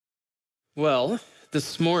Well,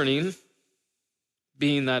 this morning,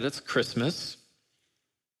 being that it's Christmas,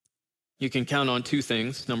 you can count on two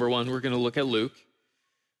things. Number one, we're going to look at Luke.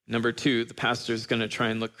 Number two, the pastor's going to try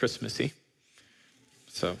and look Christmassy.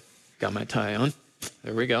 So, got my tie on.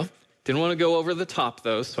 There we go. Didn't want to go over the top,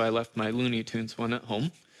 though, so I left my Looney Tunes one at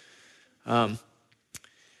home.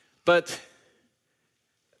 But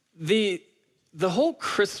the whole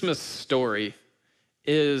Christmas story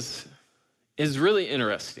is really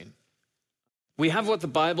interesting. We have what the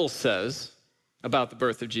Bible says about the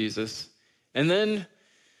birth of Jesus, and then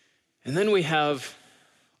we have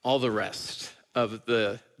all the rest of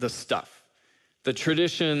the stuff, the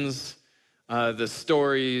traditions, the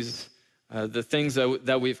stories, the things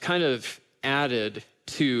that we've kind of added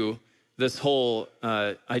to this whole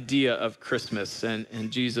idea of Christmas and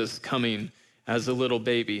Jesus coming as a little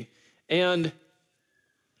baby. And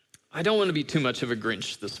I don't want to be too much of a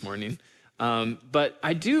Grinch this morning, but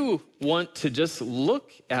I do want to just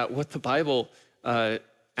look at what the Bible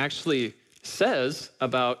actually says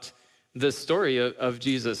about this story of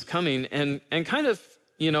Jesus coming and kind of,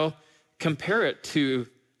 compare it to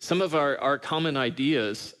some of our common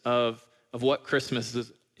ideas of what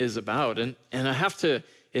Christmas is about. And I have to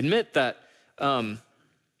admit that,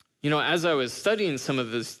 as I was studying some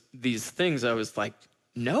of these things, I was like,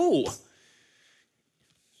 no,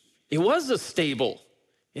 it was a stable.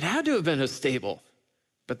 It had to have been a stable.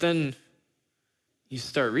 But then you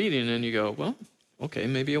start reading and you go, well, okay,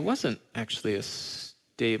 maybe it wasn't actually a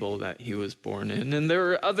stable that he was born in. And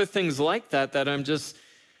there are other things like that I'm just,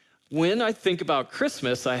 when I think about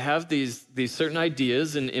Christmas, I have these certain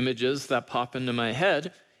ideas and images that pop into my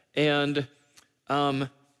head, and they're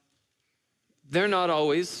not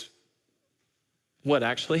always what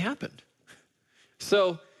actually happened.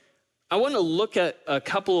 So I want to look at a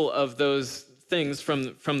couple of those things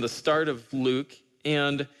from the start of Luke,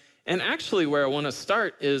 and actually where I want to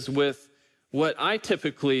start is with what I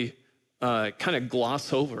typically kind of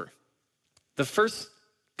gloss over. The first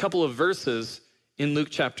couple of verses in Luke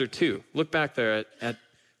chapter 2. Look back there at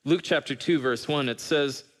Luke chapter 2, verse 1. It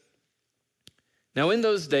says, "Now in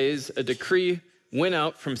those days a decree went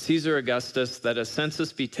out from Caesar Augustus that a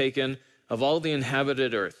census be taken of all the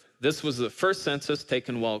inhabited earth. This was the first census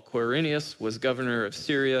taken while Quirinius was governor of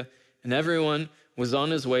Syria, and everyone was on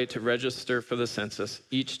his way to register for the census,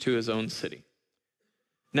 each to his own city."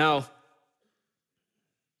 Now,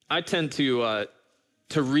 I tend to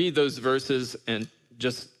read those verses and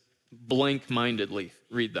just blank-mindedly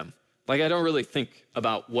read them. Like, I don't really think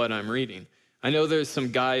about what I'm reading. I know there's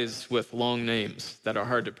some guys with long names that are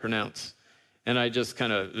hard to pronounce, and I just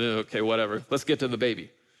kind of, okay, whatever, let's get to the baby.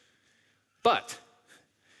 But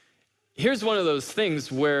here's one of those things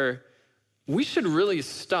where we should really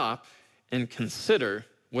stop and consider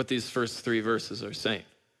what these first three verses are saying.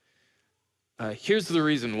 Here's the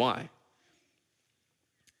reason why.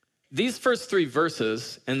 These first three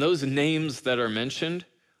verses and those names that are mentioned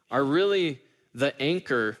are really the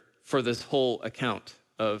anchor for this whole account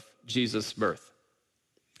of Jesus' birth.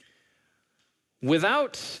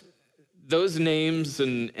 Without those names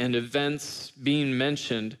and events being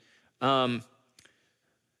mentioned,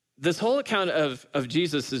 this whole account of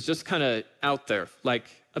Jesus is just kind of out there, like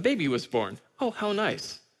a baby was born. Oh, how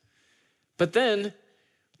nice. But then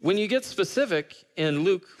when you get specific, and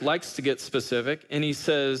Luke likes to get specific, and he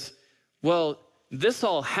says, well, this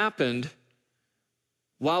all happened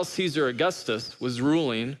while Caesar Augustus was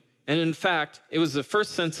ruling. And in fact, it was the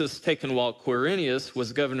first census taken while Quirinius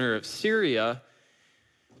was governor of Syria.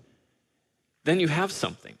 Then you have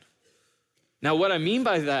something. Now, what I mean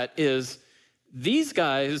by that is these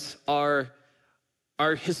guys are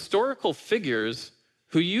historical figures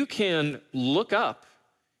who you can look up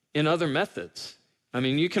in other methods. I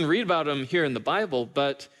mean, you can read about them here in the Bible,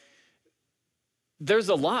 but there's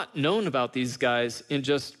a lot known about these guys in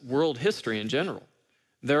just world history in general.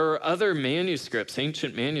 There are other manuscripts,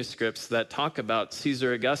 ancient manuscripts, that talk about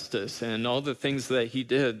Caesar Augustus and all the things that he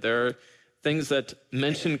did. There are things that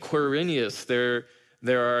mention Quirinius. There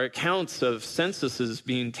are accounts of censuses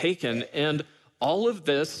being taken, and all of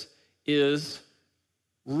this is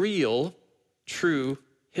real, true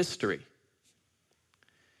history.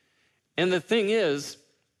 And the thing is,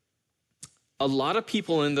 a lot of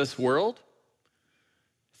people in this world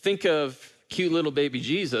think of cute little baby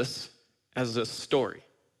Jesus as a story.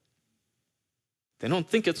 They don't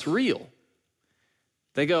think it's real.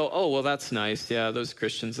 They go, oh, well, that's nice. Yeah, those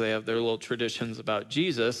Christians, they have their little traditions about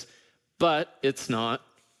Jesus, but it's not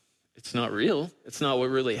real. It's not what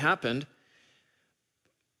really happened.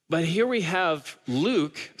 But here we have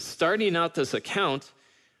Luke starting out this account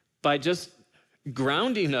by just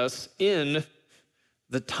grounding us in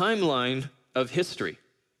the timeline of history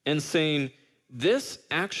and saying, this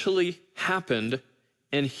actually happened,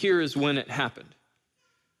 and here is when it happened.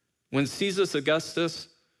 When Caesar Augustus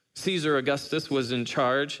was in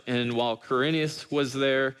charge, and while Quirinius was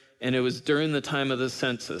there, and it was during the time of the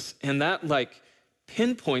census. And that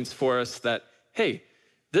pinpoints for us that, hey,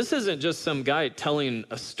 this isn't just some guy telling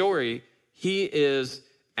a story. He is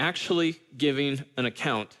actually giving an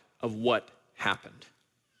account of what happened.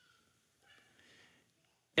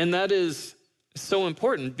 And that is so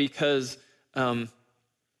important because,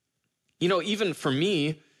 even for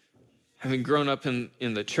me, having grown up in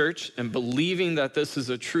the church and believing that this is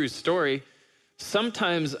a true story,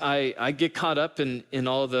 sometimes I get caught up in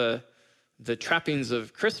all the trappings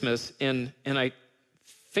of Christmas, and I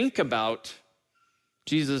think about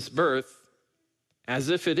Jesus' birth as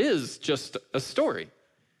if it is just a story.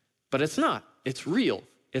 But it's not. It's real.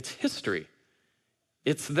 It's history.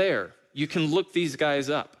 It's there. You can look these guys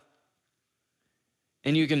up.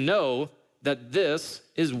 And you can know that this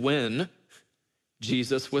is when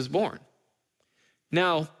Jesus was born.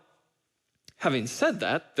 Now, having said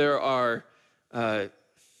that, there are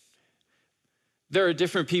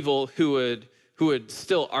different people who would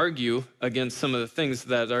still argue against some of the things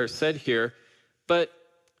that are said here. But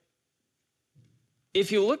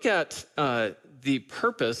if you look at the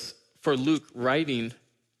purpose for Luke writing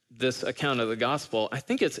this account of the gospel, I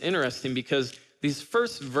think it's interesting because these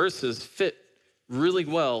first verses fit really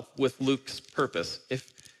well with Luke's purpose.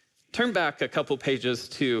 Turn back a couple pages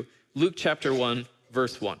to Luke chapter 1,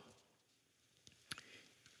 verse 1.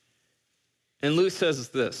 And Luke says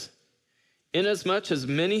this, "Inasmuch as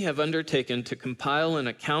many have undertaken to compile an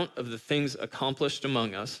account of the things accomplished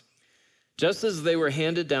among us, just as they were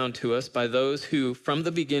handed down to us by those who from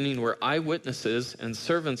the beginning were eyewitnesses and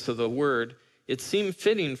servants of the word, it seemed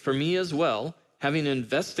fitting for me as well, having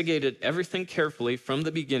investigated everything carefully from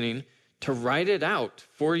the beginning, to write it out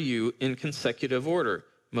for you in consecutive order,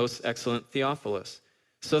 most excellent Theophilus,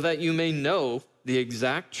 so that you may know the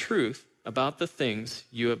exact truth about the things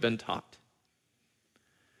you have been taught."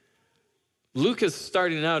 Luke is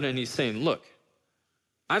starting out and he's saying, look,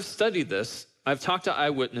 I've studied this. I've talked to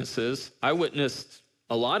eyewitnesses. I witnessed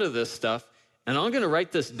a lot of this stuff, and I'm going to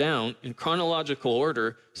write this down in chronological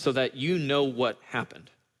order so that you know what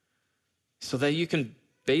happened, so that you can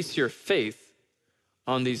base your faith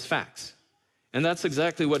on these facts. And that's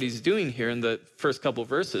exactly what he's doing here in the first couple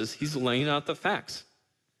verses. He's laying out the facts.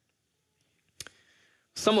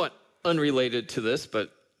 Somewhat unrelated to this,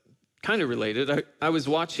 but kind of related. I was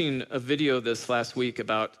watching a video this last week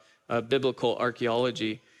about biblical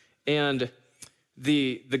archaeology, and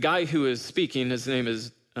the guy who is speaking, his name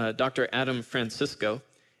is Dr. Adam Francisco,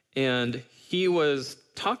 and he was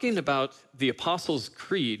talking about the Apostles'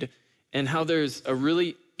 Creed and how there's a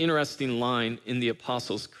really interesting line in the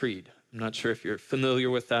Apostles' Creed. I'm not sure if you're familiar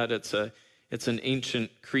with that. It's an ancient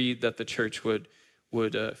creed that the church would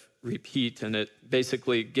repeat, and it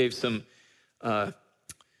basically gave some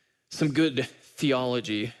good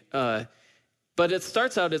theology. But it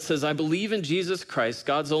starts out, it says, "I believe in Jesus Christ,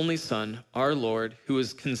 God's only Son, our Lord, who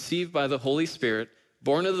was conceived by the Holy Spirit,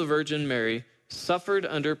 born of the Virgin Mary, suffered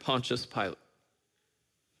under Pontius Pilate."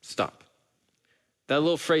 Stop. That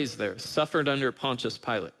little phrase there, suffered under Pontius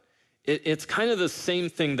Pilate. It's kind of the same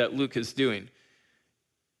thing that Luke is doing.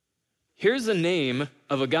 Here's the name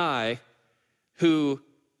of a guy who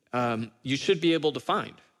you should be able to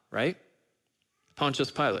find, right? Pontius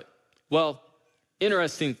Pilate. Well,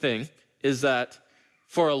 interesting thing is that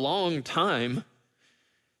for a long time,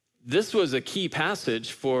 this was a key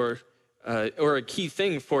passage or a key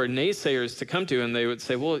thing for naysayers to come to, and they would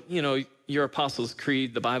say, well, your Apostles'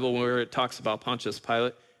 Creed, the Bible where it talks about Pontius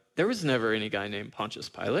Pilate, there was never any guy named Pontius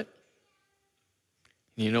Pilate.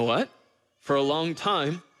 You know what? For a long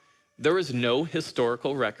time, there was no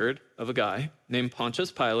historical record of a guy named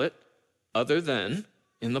Pontius Pilate other than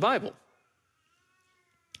in the Bible.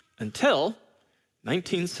 Until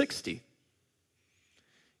 1960.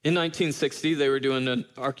 In 1960, they were doing an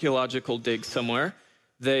archaeological dig somewhere.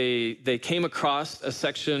 They came across a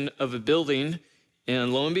section of a building,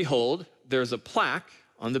 and lo and behold, there's a plaque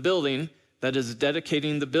on the building that is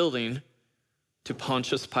dedicating the building to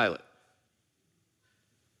Pontius Pilate.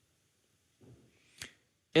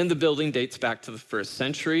 And the building dates back to the 1st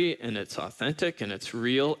century, and it's authentic, and it's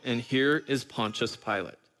real, and here is Pontius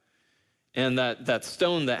Pilate. And that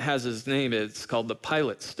stone that has his name, it's called the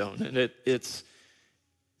Pilate Stone, and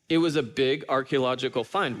it was a big archaeological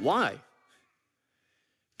find. Why?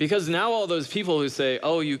 Because now all those people who say,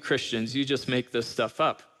 oh, you Christians, you just make this stuff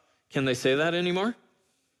up, can they say that anymore?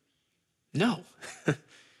 No,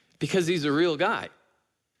 because he's a real guy.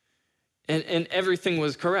 and everything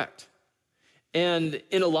was correct. And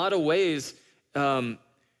in a lot of ways,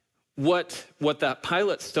 what that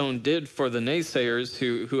Pilate stone did for the naysayers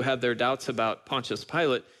who had their doubts about Pontius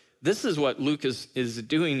Pilate, this is what Luke is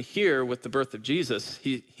doing here with the birth of Jesus.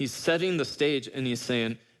 He's setting the stage and he's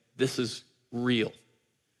saying, this is real.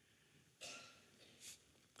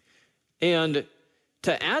 And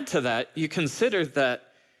to add to that, you consider that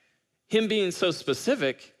him being so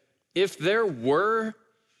specific, if there were,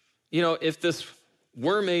 if this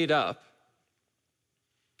were made up,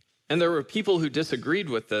 and there were people who disagreed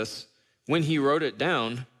with this, when he wrote it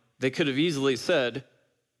down, they could have easily said,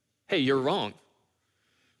 hey, you're wrong.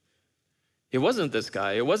 It wasn't this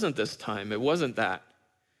guy, it wasn't this time, it wasn't that.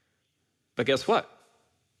 But guess what?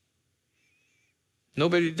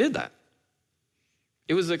 Nobody did that.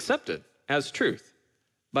 It was accepted as truth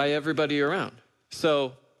by everybody around.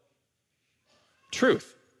 So,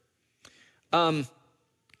 truth.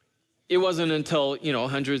 It wasn't until,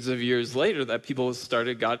 hundreds of years later that people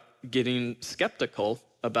started getting skeptical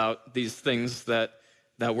about these things that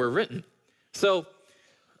were written. So,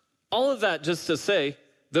 all of that just to say,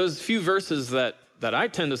 those few verses that I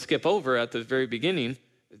tend to skip over at the very beginning,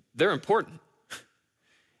 they're important.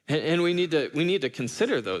 And we need to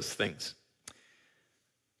consider those things.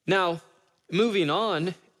 Now, moving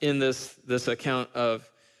on in this account of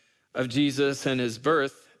Jesus and his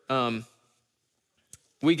birth,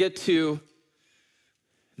 we get to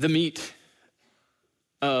the meat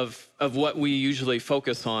of what we usually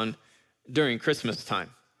focus on during Christmas time.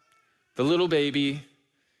 The little baby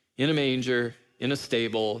in a manger, in a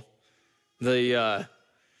stable, the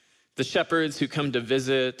shepherds who come to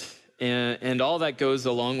visit, and all that goes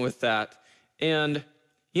along with that. And,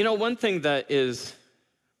 one thing that is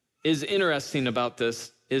interesting about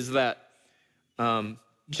this is that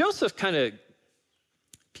Joseph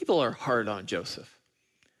people are hard on Joseph.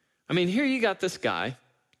 I mean, here you got this guy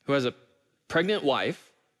who has a pregnant wife,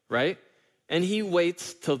 right? And he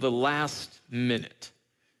waits till the last minute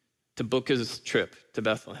to book his trip to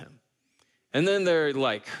Bethlehem. And then they're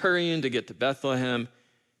like hurrying to get to Bethlehem.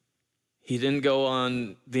 He didn't go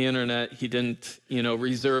on the internet. He didn't,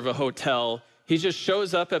 reserve a hotel. He just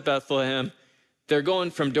shows up at Bethlehem. They're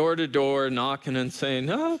going from door to door, knocking and saying,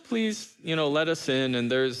 oh, please, let us in. And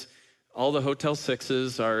there's all the Hotel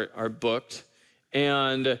 6s are booked.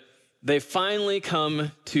 And they finally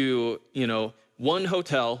come to, one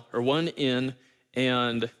hotel or one inn.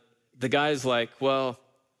 And the guy's like, well,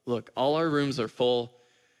 look, all our rooms are full.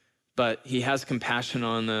 But he has compassion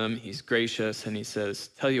on them. He's gracious. And he says,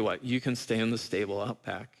 tell you what, you can stay in the stable out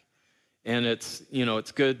back. And it's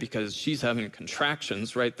good because she's having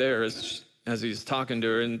contractions right there as he's talking to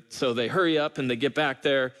her. And so they hurry up and they get back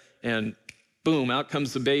there and boom, out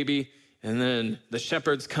comes the baby. And then the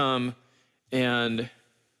shepherds come and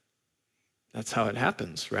that's how it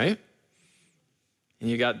happens, right? And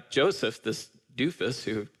you got Joseph, this doofus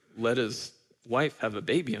who let his wife have a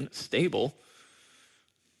baby in a stable.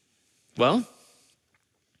 Well,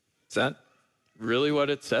 is that really what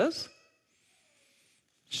it says?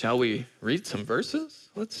 Shall we read some verses?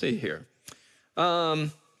 Let's see here. Look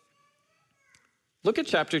at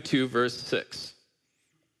chapter 2, verse 6.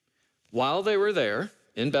 While they were there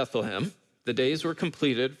in Bethlehem, the days were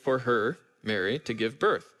completed for her, Mary, to give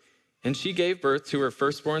birth. And she gave birth to her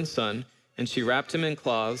firstborn son, and she wrapped him in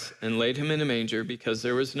cloths and laid him in a manger because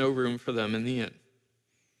there was no room for them in the inn.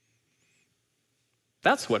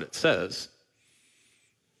 That's what it says.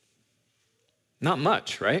 Not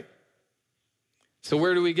much, right? So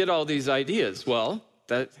where do we get all these ideas? Well,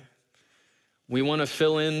 that we want to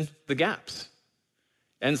fill in the gaps.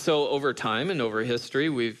 And so over time and over history,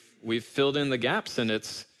 we've filled in the gaps, and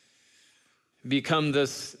it's become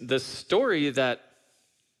this story that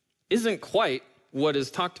isn't quite what is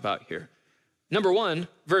talked about here. Number 1,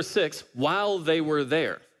 verse 6, while they were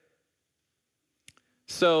there.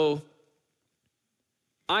 So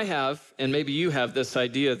I have, and maybe you have, this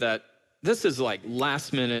idea that this is like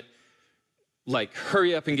last minute, like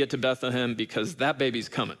hurry up and get to Bethlehem because that baby's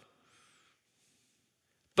coming.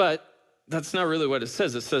 But that's not really what it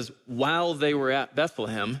says. It says while they were at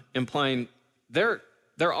Bethlehem, implying they're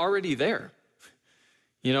already there.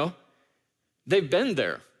 They've been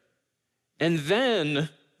there. And then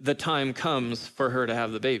the time comes for her to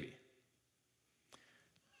have the baby.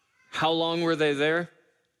 How long were they there?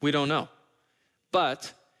 We don't know.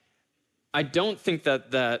 But I don't think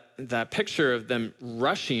that picture of them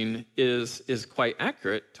rushing is quite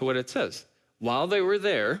accurate to what it says. While they were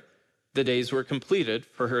there, the days were completed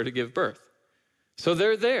for her to give birth. So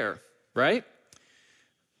they're there, right?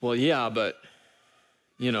 Well, yeah, but,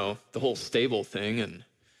 the whole stable thing. And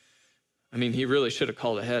I mean, he really should have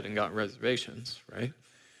called ahead and got reservations, right?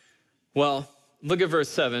 Well, look at verse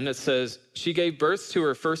 7. It says, she gave birth to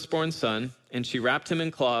her firstborn son, and she wrapped him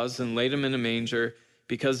in cloths and laid him in a manger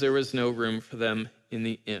because there was no room for them in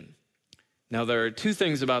the inn. Now, there are two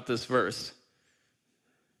things about this verse.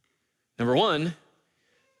 Number one,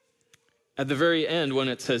 at the very end, when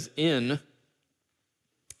it says inn,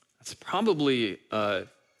 that's probably a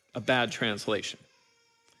bad translation.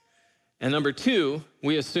 And number two,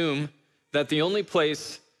 we assume that the only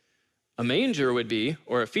place a manger would be,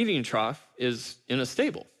 or a feeding trough, is in a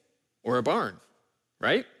stable or a barn,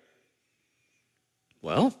 right?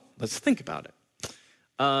 Well, let's think about it.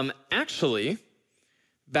 Actually,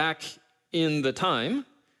 back in the time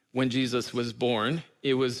when Jesus was born,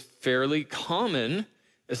 it was fairly common,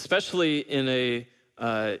 especially in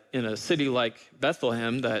a city like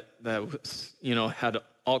Bethlehem that was, had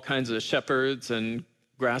all kinds of shepherds and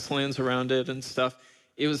grasslands around it and stuff.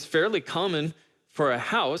 It was fairly common for a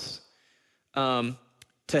house to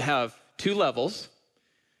have two levels,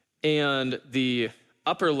 and the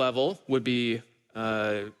upper level would be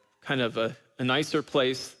kind of a nicer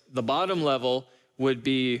place. The bottom level would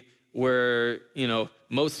be where,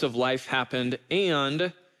 most of life happened.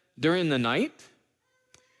 And during the night,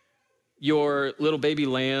 your little baby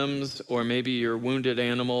lambs, or maybe your wounded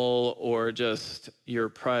animal, or just your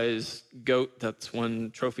prize goat that's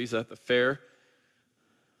won trophies at the fair,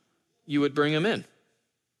 you would bring them in.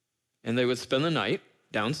 And they would spend the night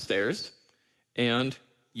downstairs, and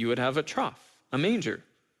you would have a trough, a manger,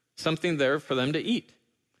 something there for them to eat.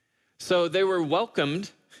 So they were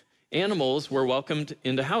welcomed, animals were welcomed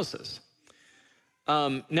into houses.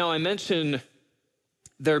 Now, I mentioned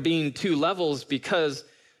there being two levels because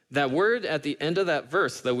that word at the end of that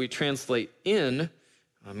verse that we translate in,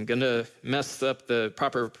 I'm going to mess up the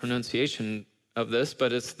proper pronunciation of this,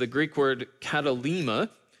 but it's the Greek word katalima,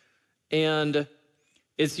 and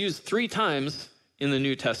it's used 3 times in the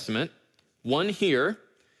New Testament. One here,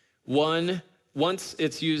 once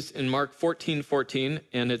it's used in Mark 14:14,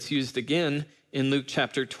 and it's used again in Luke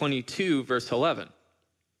chapter 22, verse 11.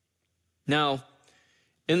 Now,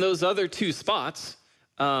 in those other 2 spots,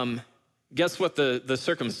 guess what the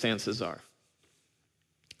circumstances are?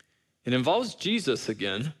 It involves Jesus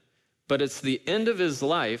again, but it's the end of his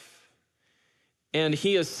life, and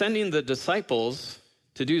he is sending the disciples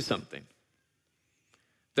to do something.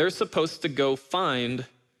 They're supposed to go find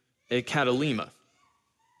a katalima.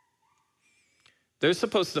 They're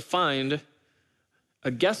supposed to find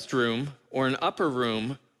a guest room or an upper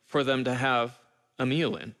room for them to have a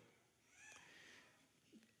meal in.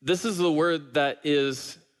 This is the word that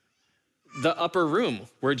is the upper room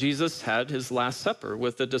where Jesus had his Last Supper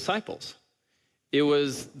with the disciples. It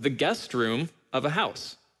was the guest room of a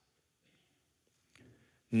house,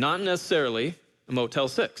 not necessarily a Motel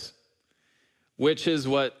 6, which is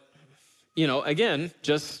what, again,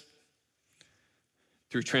 just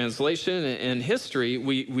through translation and history,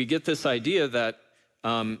 we get this idea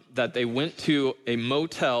that they went to a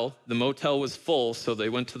motel. The motel was full, so they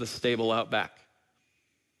went to the stable out back.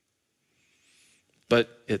 But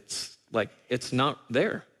it's not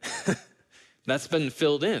there. That's been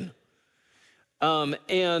filled in.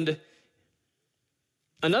 And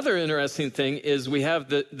another interesting thing is we have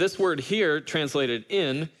this word here translated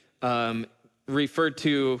in, referred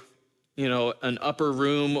to, an upper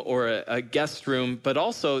room or a guest room, but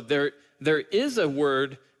also there is a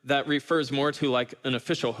word that refers more to like an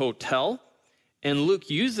official hotel. And Luke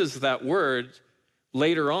uses that word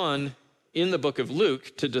later on in the book of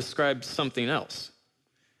Luke to describe something else.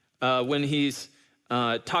 When he's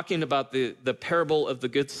talking about the parable of the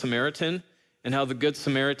Good Samaritan and how the Good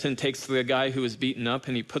Samaritan takes the guy who was beaten up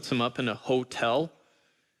and he puts him up in a hotel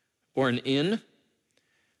or an inn.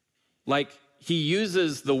 Like, he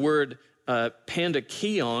uses the word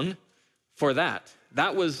pandakion for that.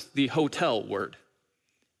 That was the hotel word.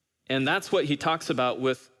 And that's what he talks about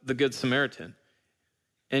with the Good Samaritan.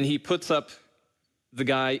 And he puts up the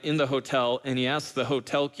guy in the hotel, and he asks the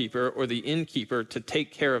hotel keeper or the innkeeper to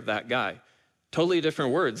take care of that guy. Totally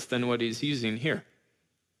different words than what he's using here.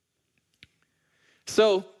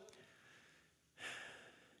 So,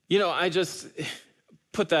 I just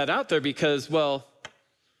put that out there because, well,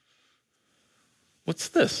 what's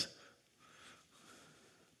this?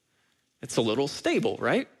 It's a little stable,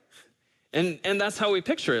 right? And that's how we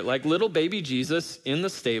picture it, like little baby Jesus in the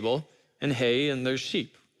stable, and hay, and there's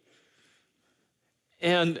sheep.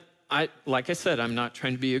 And like I said, I'm not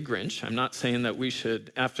trying to be a Grinch. I'm not saying that we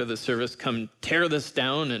should, after the service, come tear this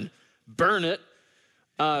down and burn it.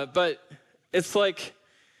 But it's like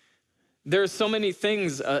there's so many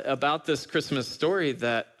things about this Christmas story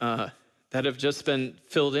that that have just been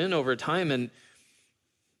filled in over time and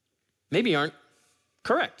maybe aren't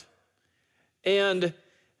correct. And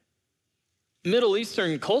Middle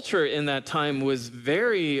Eastern culture in that time was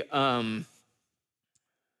very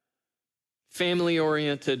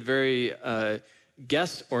family-oriented, very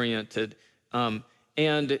guest-oriented.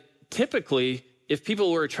 And typically, if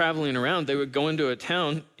people were traveling around, they would go into a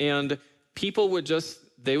town and people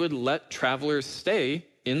they would let travelers stay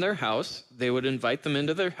in their house. They would invite them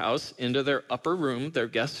into their house, into their upper room, their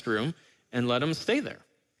guest room, and let them stay there.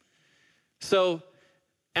 So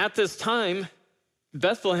at this time,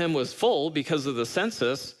 Bethlehem was full because of the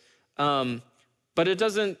census, but it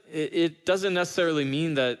doesn't necessarily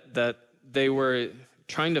mean that they were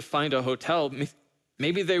trying to find a hotel.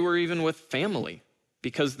 Maybe they were even with family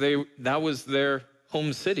because that was their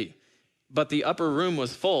home city. But the upper room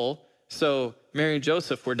was full, so Mary and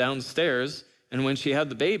Joseph were downstairs, and when she had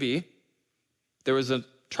the baby, there was a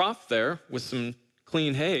trough there with some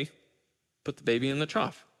clean hay. Put the baby in the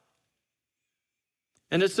trough.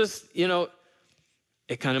 And it's just,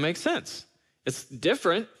 it kind of makes sense. It's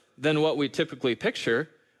different than what we typically picture,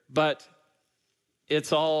 but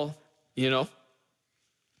it's all,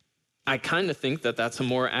 I kind of think that that's a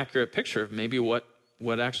more accurate picture of maybe what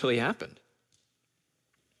actually happened.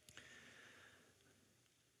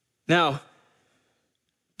 Now,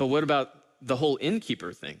 but what about the whole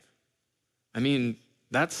innkeeper thing? I mean,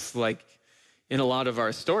 that's like in a lot of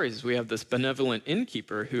our stories, we have this benevolent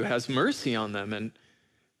innkeeper who has mercy on them,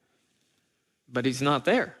 but he's not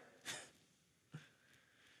there.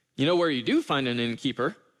 You know where you do find an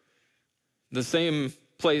innkeeper? The same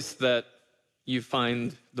place that you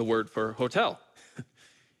find the word for hotel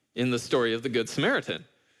in the story of the Good Samaritan.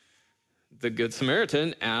 The Good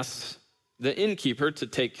Samaritan asks the innkeeper to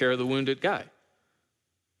take care of the wounded guy.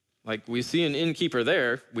 Like we see an innkeeper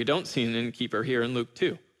there, we don't see an innkeeper here in Luke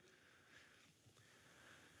 2.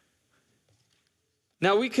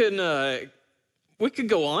 Now we could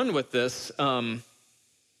go on with this.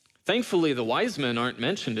 Thankfully, the wise men aren't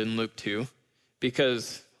mentioned in Luke 2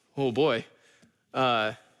 because, oh boy,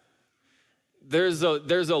 there's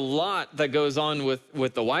a lot that goes on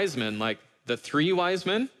with the wise men. Like the 3 wise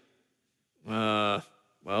men, well,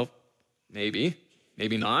 maybe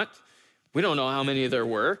not. We don't know how many there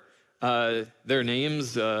were. Their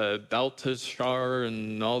names, Belteshazzar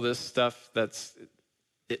and all this stuff,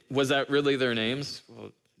 was that really their names?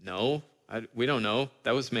 Well, no, we don't know.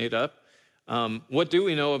 That was made up. What do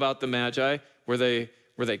we know about the Magi? Were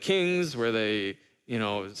they kings? Were they,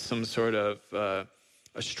 some sort of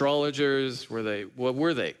astrologers? What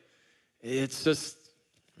were they? It's just,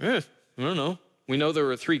 I don't know. We know there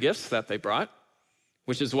were 3 gifts that they brought,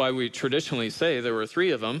 which is why we traditionally say there were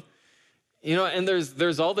 3 of them. And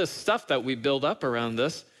there's all this stuff that we build up around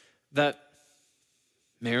this that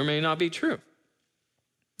may or may not be true.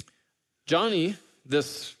 Johnny,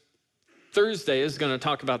 this Thursday, is going to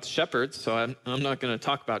talk about the shepherds, so I'm not going to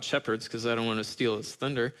talk about shepherds because I don't want to steal his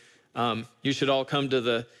thunder. You should all come to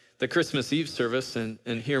the Christmas Eve service and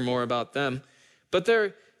hear more about them. But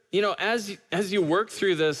there, as you work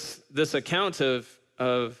through this account of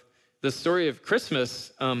the story of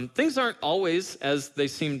Christmas, things aren't always as they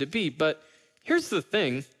seem to be. But here's the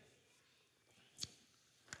thing.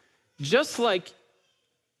 Just like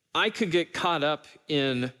I could get caught up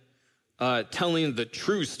in telling the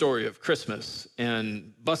true story of Christmas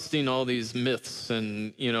and busting all these myths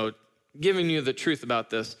and, giving you the truth about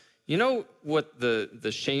this, you know what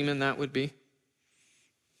the shame in that would be?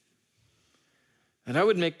 And I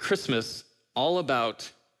would make Christmas all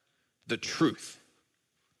about the truth,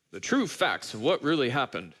 the true facts of what really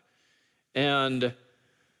happened, and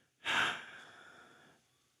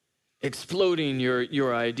exploding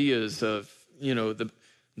your ideas of,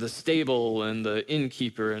 the stable and the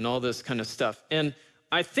innkeeper and all this kind of stuff. And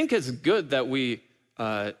I think it's good that we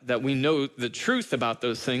know the truth about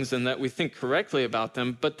those things and that we think correctly about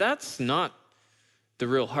them, but that's not the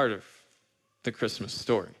real heart of the Christmas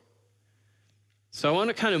story. So I want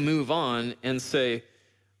to kind of move on and say,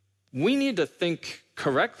 we need to think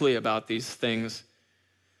correctly about these things,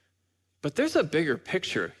 but there's a bigger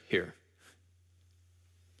picture here.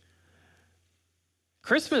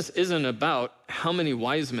 Christmas isn't about how many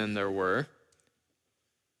wise men there were,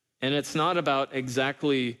 and it's not about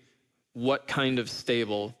exactly what kind of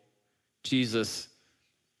stable Jesus,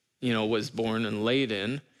 was born and laid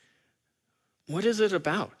in. What is it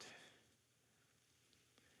about?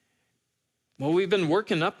 Well, we've been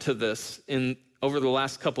working up to this over the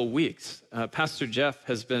last couple weeks. Pastor Jeff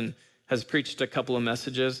has preached a couple of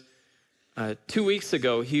messages. 2 weeks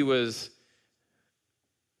ago, he was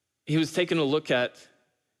taking a look at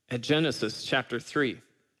Genesis chapter 3.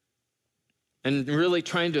 and really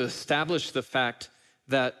trying to establish the fact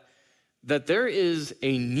that there is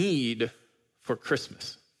a need for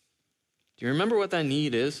Christmas. Do you remember what that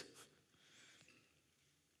need is?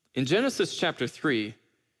 In Genesis chapter 3,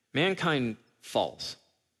 mankind falls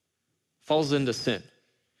into sin.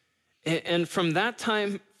 And from that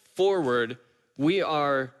time forward, we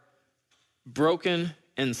are broken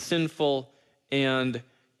and sinful and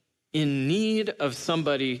in need of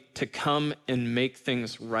somebody to come and make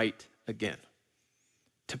things right again,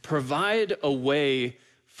 to provide a way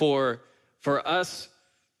for us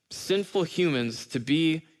sinful humans to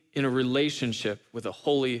be in a relationship with a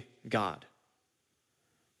holy God.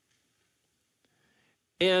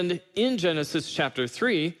 And in Genesis chapter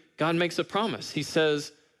 3, God makes a promise. He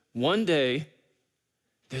says, one day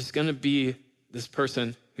there's going to be this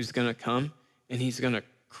person who's going to come and he's going to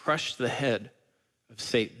crush the head of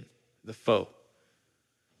Satan, the foe.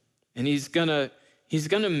 And he's going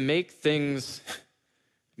to make things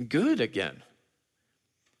good again.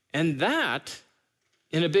 And that,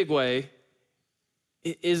 in a big way,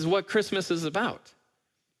 is what Christmas is about.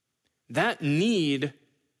 That need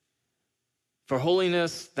for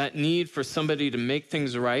holiness, that need for somebody to make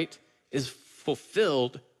things right is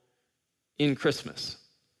fulfilled in Christmas.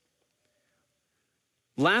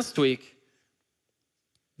 Last week,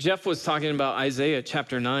 Jeff was talking about Isaiah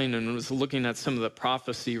chapter 9 and was looking at some of the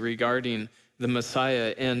prophecy regarding the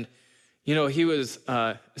Messiah. And, you know, he was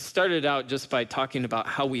started out just by talking about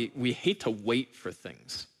how we hate to wait for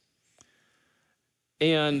things.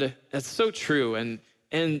 And that's so true.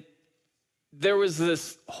 And there was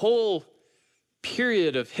this whole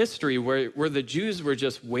period of history where the Jews were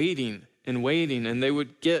just waiting, and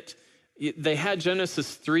they had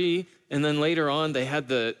Genesis 3, and then later on they had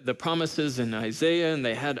the promises in Isaiah, and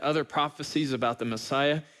they had other prophecies about the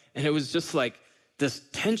Messiah, and it was just like this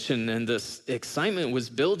tension and this excitement was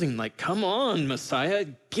building, like, come on, Messiah,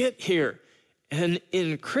 get here. And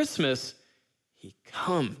in Christmas, he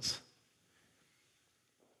comes.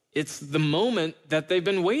 It's the moment that they've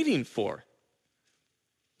been waiting for.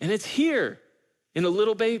 And it's here in a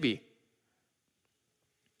little baby.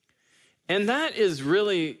 And that is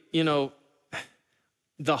really, you know,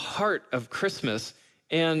 the heart of Christmas.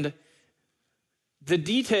 And the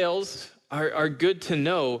details are good to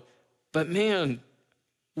know, but man,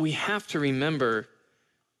 we have to remember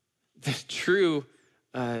the true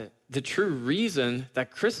reason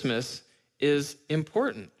that Christmas is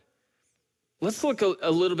important. Let's look a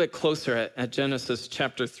little bit closer at Genesis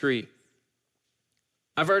chapter 3.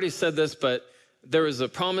 I've already said this, but there was a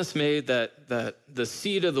promise made that the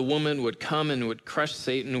seed of the woman would come and would crush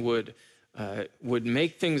Satan, would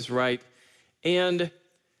make things right. And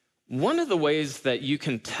one of the ways that you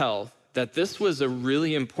can tell that this was a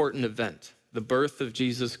really important event, the birth of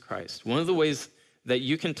Jesus Christ, one of the ways that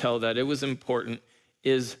you can tell that it was important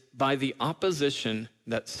is by the opposition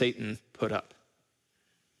that Satan put up.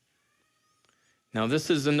 Now, this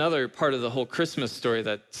is another part of the whole Christmas story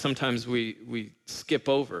that sometimes we skip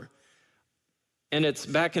over. And it's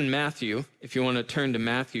back in Matthew, if you want to turn to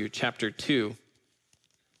Matthew chapter 2.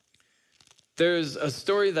 There's a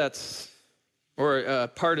story or a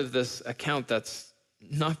part of this account that's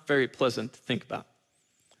not very pleasant to think about.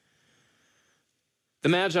 The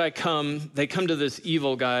Magi they come to this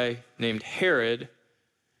evil guy named Herod,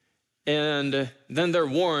 and then they're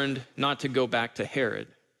warned not to go back to Herod.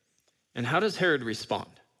 And how does Herod respond?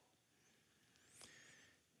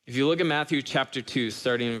 If you look at Matthew chapter 2,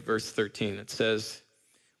 starting at verse 13, it says,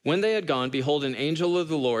 when they had gone, behold, an angel of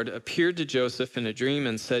the Lord appeared to Joseph in a dream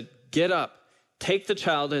and said, get up, take the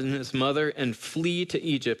child and his mother and flee to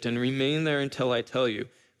Egypt and remain there until I tell you,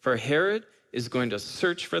 for Herod is going to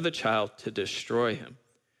search for the child to destroy him.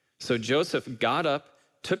 So Joseph got up,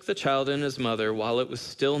 took the child and his mother while it was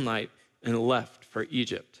still night, and left for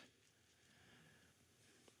Egypt.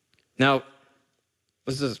 Now,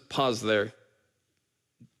 let's just pause there.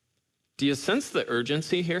 Do you sense the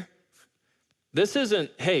urgency here? This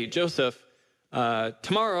isn't, hey, Joseph,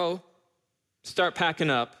 tomorrow, start packing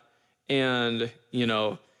up and,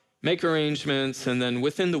 make arrangements, and then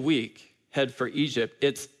within the week, head for Egypt.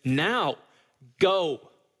 It's now, go.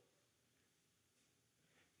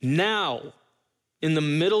 Now, in the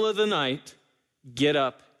middle of the night, get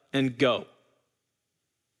up and go.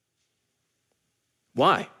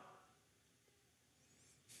 Why?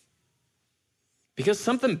 Because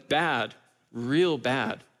something bad, real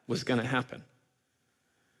bad, was going to happen.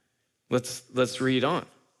 Let's read on.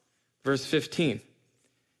 Verse 15.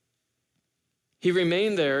 He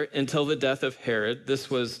remained there until the death of Herod.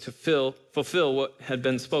 This was to fulfill what had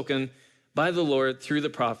been spoken by the Lord through the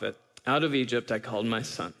prophet. Out of Egypt I called my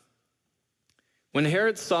son. When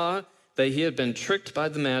Herod saw that he had been tricked by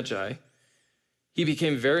the Magi, he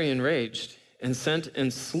became very enraged and sent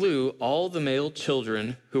and slew all the male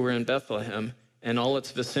children who were in Bethlehem and all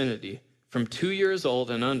its vicinity, from 2 years old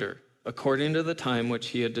and under, according to the time which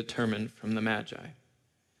he had determined from the Magi.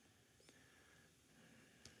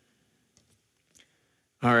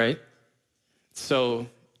 All right, so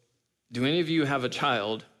do any of you have a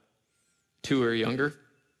child 2 or younger?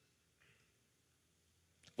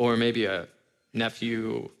 Or maybe a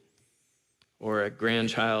nephew or a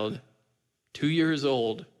grandchild 2 years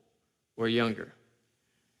old or younger?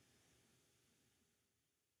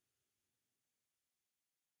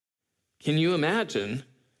 Can you imagine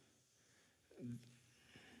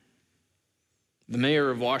the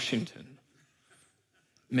mayor of Washington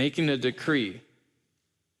making a decree?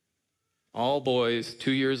 All boys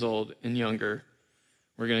 2 years old and younger,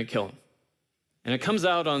 we're going to kill them. And it comes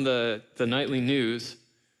out on the nightly news,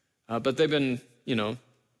 but they've been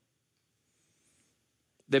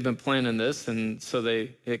planning this, and so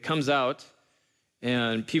it comes out,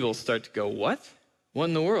 and people start to go, what? What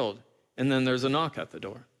in the world? And then there's a knock at the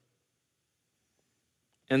door.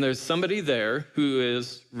 And there's somebody there who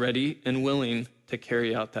is ready and willing to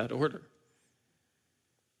carry out that order.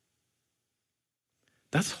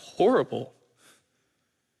 That's horrible.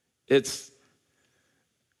 It's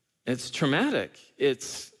traumatic.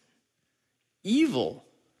 It's evil.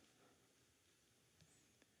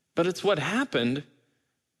 But it's what happened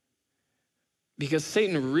because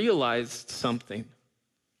Satan realized something.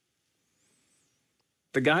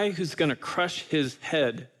 The guy who's going to crush his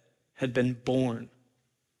head had been born.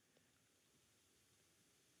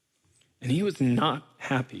 And he was not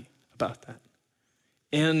happy about that.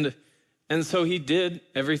 And so he did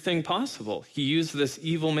everything possible. He used this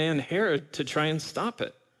evil man, Herod, to try and stop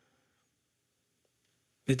it.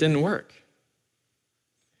 It didn't work.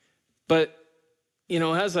 But,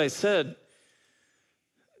 as I said,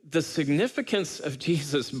 the significance of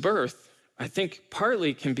Jesus' birth, I think,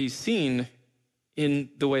 partly can be seen in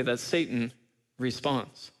the way that Satan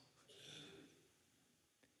responds.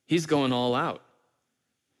 He's going all out.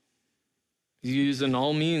 He's using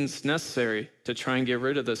all means necessary to try and get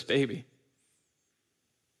rid of this baby.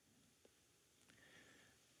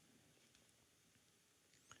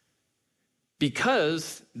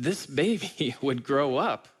 Because this baby would grow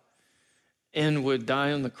up and would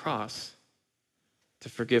die on the cross to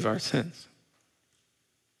forgive our sins.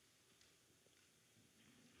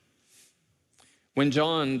 When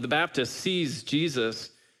John the Baptist sees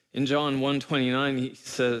Jesus, in John 1:29, he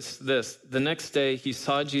says this, the next day he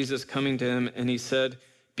saw Jesus coming to him, and he said,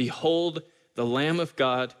 behold, the Lamb of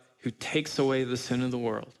God who takes away the sin of the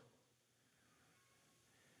world.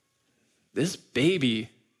 This baby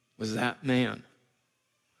was that man.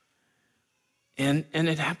 And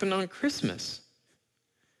it happened on Christmas,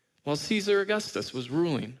 while Caesar Augustus was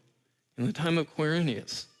ruling in the time of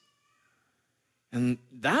Quirinius. And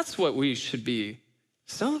that's what we should be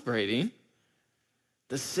celebrating.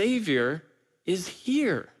 The Savior is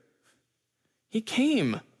here. He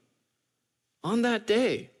came on that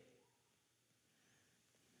day.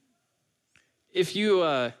 If you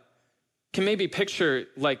can maybe picture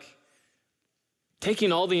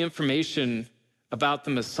taking all the information about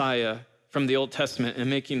the Messiah from the Old Testament and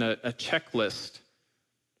making a checklist.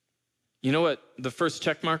 You know what the first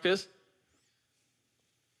check mark is?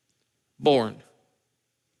 Born.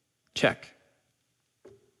 Check.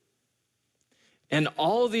 And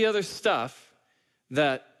all the other stuff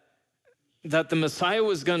that the Messiah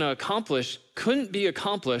was going to accomplish couldn't be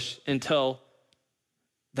accomplished until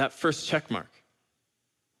that first check mark.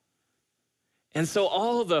 And so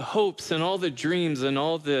all the hopes and all the dreams and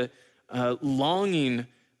all the longing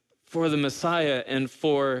for the Messiah and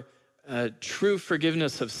for true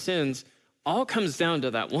forgiveness of sins all comes down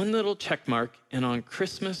to that one little check mark, and on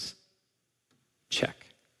Christmas, check.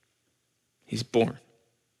 He's born.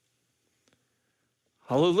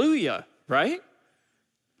 Hallelujah, right?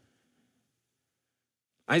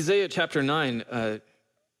 Isaiah chapter 9,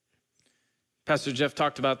 Pastor Jeff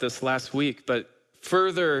talked about this last week, but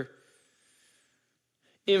further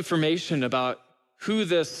information about who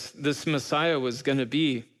this Messiah was going to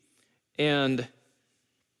be. And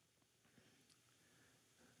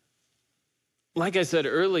like I said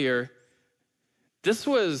earlier, this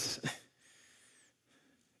was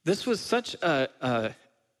such a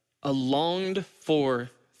longed for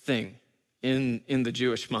thing in the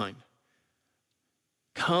Jewish mind.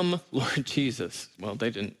 Come, Lord Jesus. Well,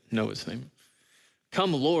 they didn't know his name.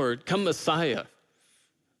 Come, Lord. Come, Messiah.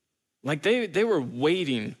 Like they were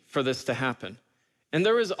waiting for this to happen. And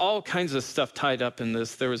there was all kinds of stuff tied up in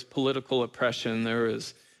this. There was political oppression. There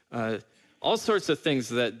was all sorts of things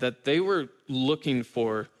that they were looking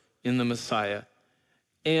for in the Messiah.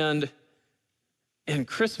 And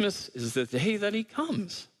Christmas is the day that he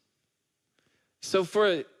comes. So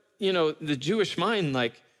for, the Jewish mind,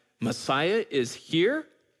 like, Messiah is here?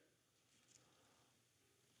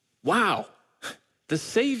 Wow, the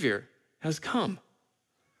Savior has come.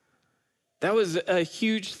 That was a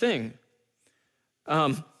huge thing.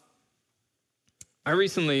 I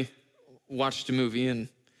recently watched a movie, and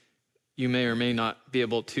you may or may not be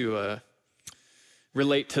able to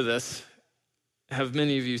relate to this. Have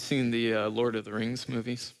many of you seen the Lord of the Rings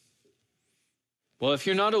movies? Well, if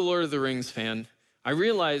you're not a Lord of the Rings fan, I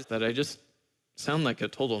realize that I just sound like a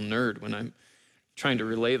total nerd when I'm trying to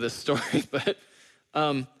relay this story, but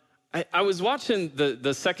I was watching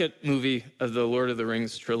the second movie of the Lord of the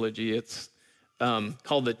Rings trilogy. It's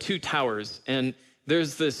called The Two Towers, and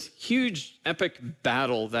there's this huge epic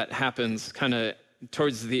battle that happens kind of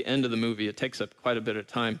towards the end of the movie. It takes up quite a bit of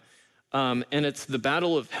time, and it's the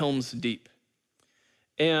Battle of Helm's Deep.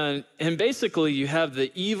 And basically you have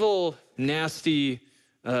the evil, nasty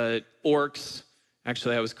orcs.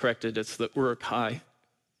 Actually, I was corrected. It's the Uruk-hai,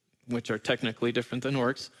 which are technically different than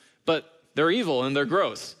orcs, but they're evil and they're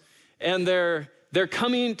gross. And they're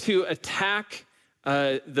coming to attack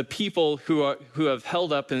the people who have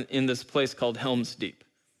held up in this place called Helm's Deep.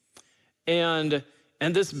 And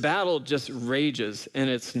this battle just rages, and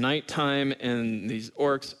it's nighttime, and these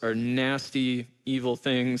orcs are nasty, evil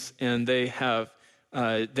things, and they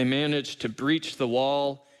manage to breach the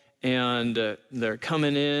wall, and they're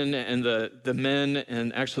coming in, and the men,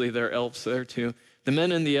 and actually there are elves there too, the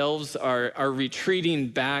men and the elves are retreating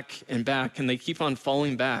back, and they keep on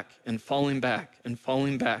falling back and falling back and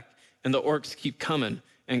falling back, and the orcs keep coming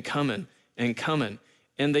and coming and coming,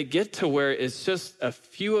 and they get to where it's just a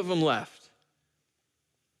few of them left.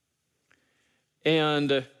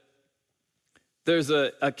 And there's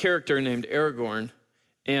a character named Aragorn,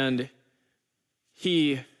 and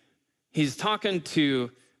he's talking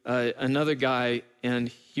to another guy, and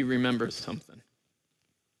he remembers something.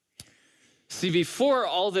 See, before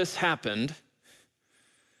all this happened,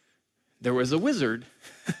 there was a wizard.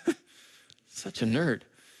 Such a nerd.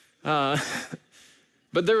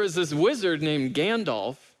 But there was this wizard named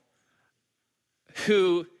Gandalf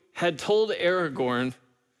who had told Aragorn,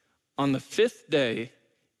 on the 5th day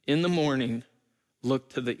in the morning, look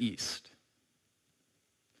to the east.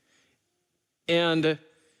 And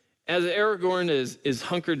as Aragorn is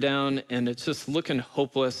hunkered down and it's just looking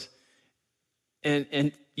hopeless,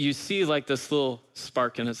 and you see like this little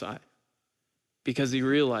spark in his eye because he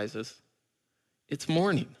realizes it's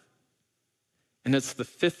morning and it's the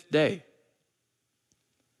 5th day.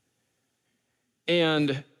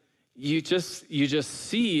 And you just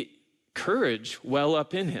see courage well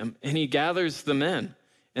up in him, and he gathers the men,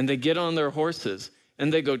 and they get on their horses,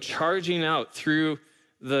 and they go charging out through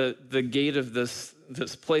the gate of this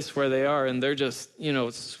place where they are, and they're just,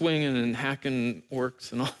 swinging and hacking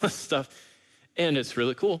orcs and all this stuff, and it's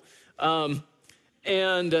really cool. But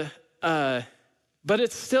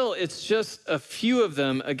it's just a few of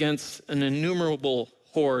them against an innumerable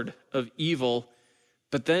horde of evil.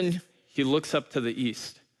 But then he looks up to the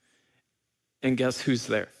east, and guess who's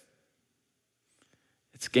there?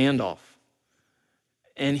 It's Gandalf.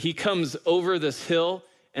 And he comes over this hill,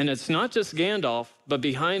 and it's not just Gandalf, but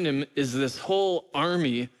behind him is this whole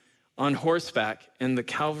army on horseback, and the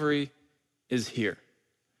cavalry is here.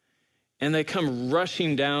 And they come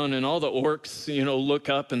rushing down, and all the orcs, look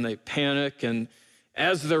up and they panic. And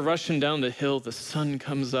as they're rushing down the hill, the sun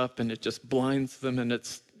comes up and it just blinds them, and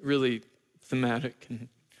it's really thematic and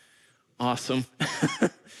awesome.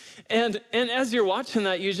 and as you're watching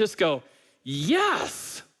that, you just go,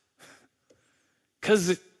 yes!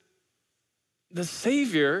 Because the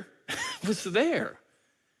Savior was there,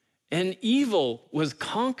 and evil was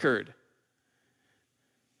conquered.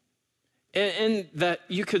 And that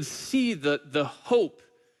you could see the hope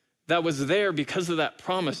that was there because of that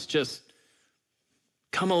promise just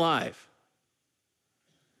come alive.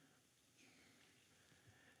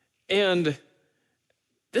 And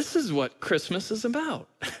this is what Christmas is about.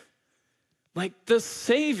 Like, the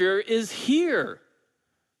Savior is here.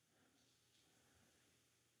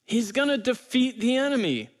 He's going to defeat the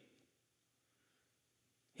enemy.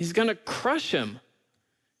 He's going to crush him.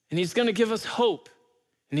 And he's going to give us hope.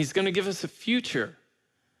 And he's going to give us a future.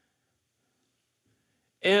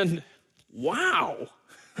 And wow,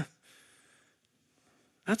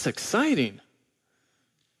 that's exciting.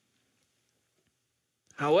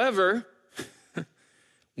 However,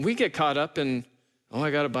 we get caught up in,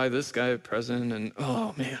 I got to buy this guy a present, and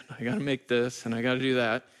oh man, I got to make this, and I got to do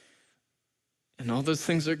that. And all those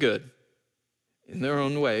things are good. in their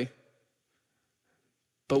own way,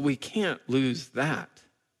 but we can't lose that.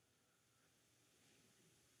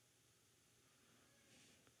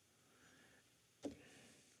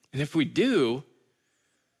 And if we do,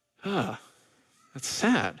 that's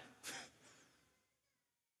sad.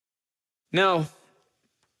 Now,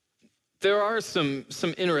 there are some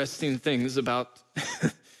interesting things about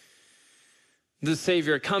the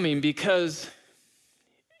Savior coming, because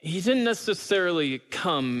he didn't necessarily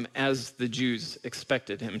come as the Jews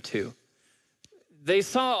expected him to. They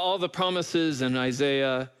saw all the promises in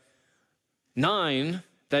Isaiah 9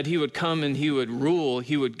 that he would come and he would rule,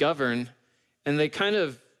 he would govern, and they kind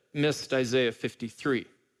of missed Isaiah 53,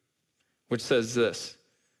 which says this: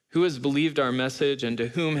 "Who has believed our message, and to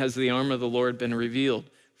whom has the arm of the Lord been revealed?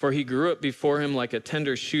 For he grew up before him like a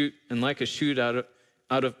tender shoot, and like a shoot out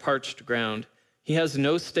of parched ground. He has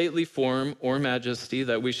no stately form or majesty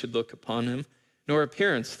that we should look upon him, nor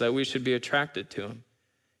appearance that we should be attracted to him.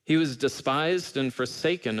 He was despised and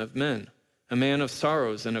forsaken of men, a man of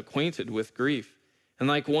sorrows and acquainted with grief. And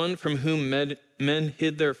like one from whom men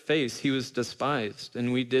hid their face, he was despised,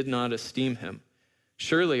 and we did not esteem him.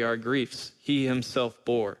 Surely our griefs he himself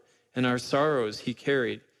bore, and our sorrows he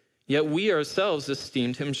carried. Yet we ourselves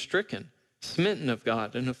esteemed him stricken, smitten of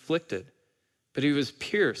God, and afflicted. But he was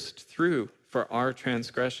pierced through for our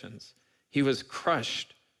transgressions. He was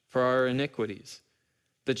crushed for our iniquities.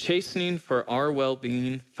 The chastening for our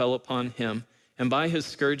well-being fell upon him, and by his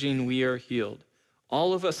scourging we are healed.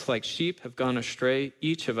 All of us like sheep have gone astray.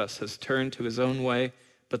 Each of us has turned to his own way,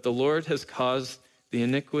 but the Lord has caused the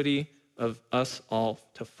iniquity of us all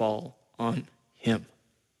to fall on him."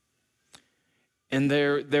 And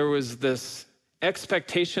there was this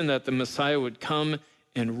expectation that the Messiah would come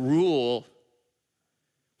and rule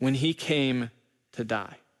when he came to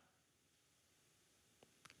die.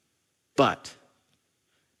 But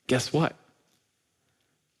guess what?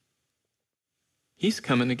 He's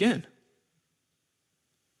coming again.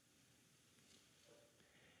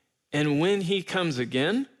 And when he comes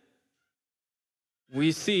again,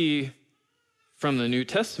 we see from the New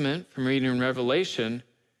Testament, from reading Revelation,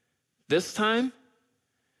 this time,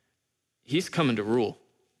 he's coming to rule.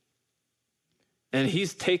 And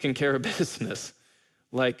he's taking care of business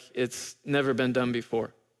like it's never been done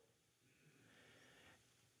before.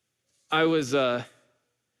 I was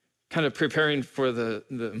kind of preparing for the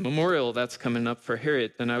memorial that's coming up for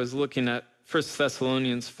Harriet, and I was looking at 1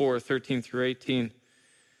 Thessalonians 4:13 through 18. It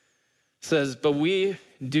says, "But we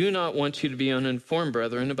do not want you to be uninformed,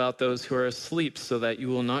 brethren, about those who are asleep, so that you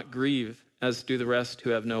will not grieve as do the rest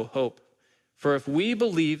who have no hope. For if we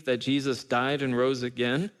believe that Jesus died and rose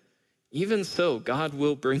again, even so God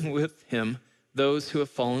will bring with him those who have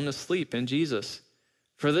fallen asleep in Jesus.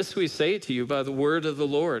 For this we say to you by the word of the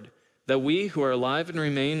Lord, that we who are alive and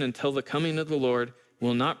remain until the coming of the Lord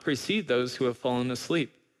will not precede those who have fallen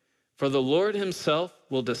asleep. For the Lord himself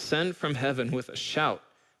will descend from heaven with a shout,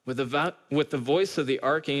 with the voice of the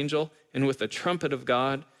archangel, and with the trumpet of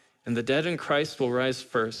God, and the dead in Christ will rise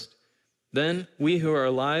first. Then we who are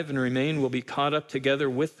alive and remain will be caught up together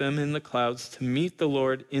with them in the clouds to meet the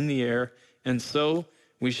Lord in the air, and so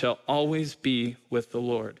we shall always be with the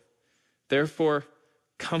Lord. Therefore,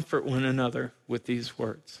 comfort one another with these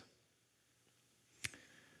words."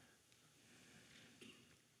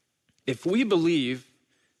 If we believe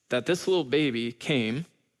that this little baby came,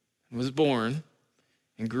 was born,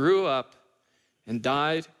 and grew up, and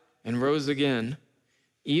died, and rose again,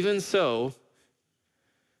 even so,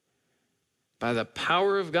 by the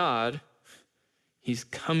power of God, he's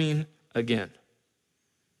coming again.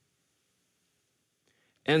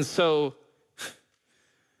 And so,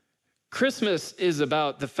 Christmas is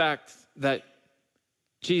about the fact that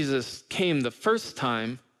Jesus came the first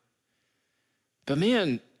time, but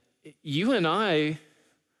man, you and I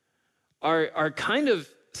are kind of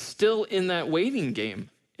still in that waiting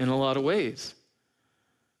game in a lot of ways.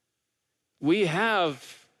 We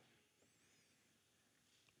have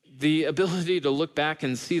the ability to look back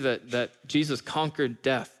and see that Jesus conquered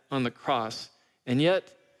death on the cross, and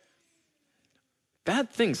yet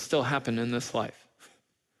bad things still happen in this life.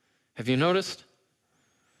 Have you noticed?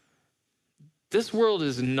 This world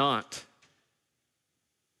is not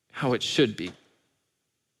how it should be.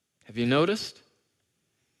 Have you noticed?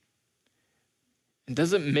 And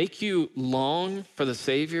does it make you long for the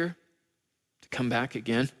Savior to come back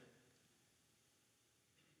again?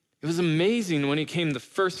 It was amazing when he came the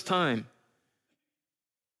first time,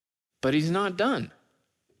 but he's not done.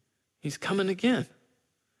 He's coming again.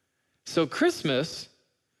 So Christmas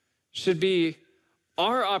should be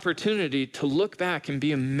our opportunity to look back and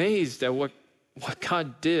be amazed at what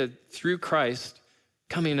God did through Christ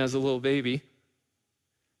coming as a little baby,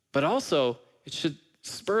 But also, it should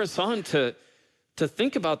spur us on to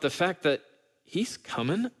think about the fact that he's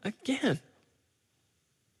coming again.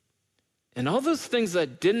 And all those things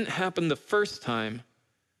that didn't happen the first time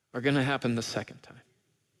are going to happen the second time.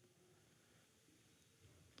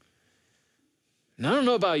 And I don't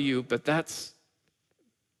know about you, but that's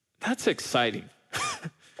exciting.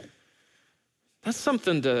 That's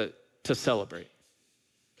something to celebrate.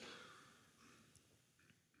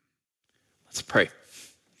 Let's pray.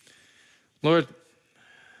 Lord,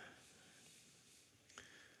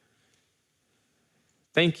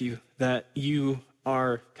 thank you that you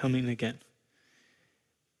are coming again.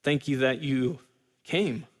 Thank you that you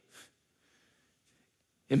came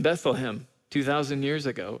in Bethlehem 2,000 years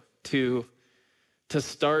ago to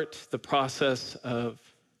start the process of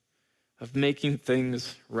making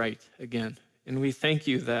things right again. And we thank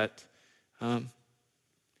you that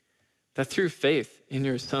through faith in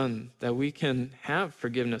your Son, that we can have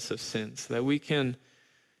forgiveness of sins, that we can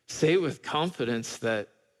say with confidence that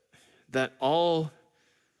all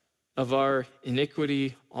of our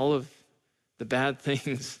iniquity, all of the bad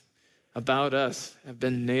things about us have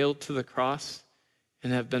been nailed to the cross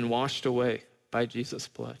and have been washed away by Jesus'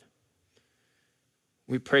 blood.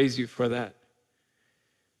 We praise you for that.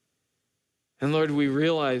 And Lord, we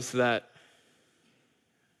realize that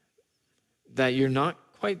you're not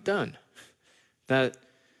quite done, that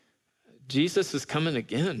Jesus is coming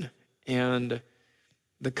again. And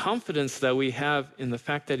the confidence that we have in the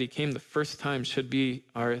fact that he came the first time should be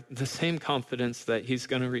the same confidence that he's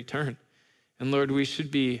going to return. And Lord, we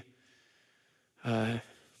should be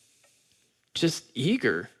just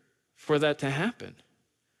eager for that to happen.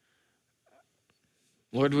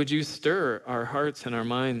 Lord, would you stir our hearts and our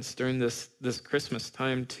minds during this Christmas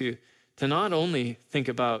time to not only think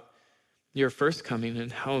about your first coming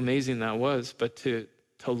and how amazing that was, but to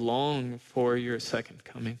long for your second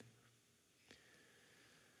coming.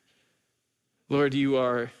 Lord, you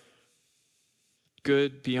are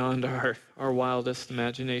good beyond our wildest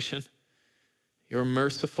imagination. You're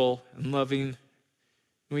merciful and loving.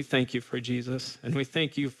 We thank you for Jesus, and we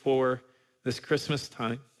thank you for this Christmas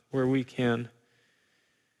time where we can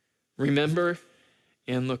remember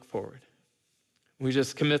and look forward. We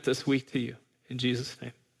just commit this week to you. In Jesus'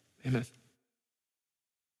 name, amen.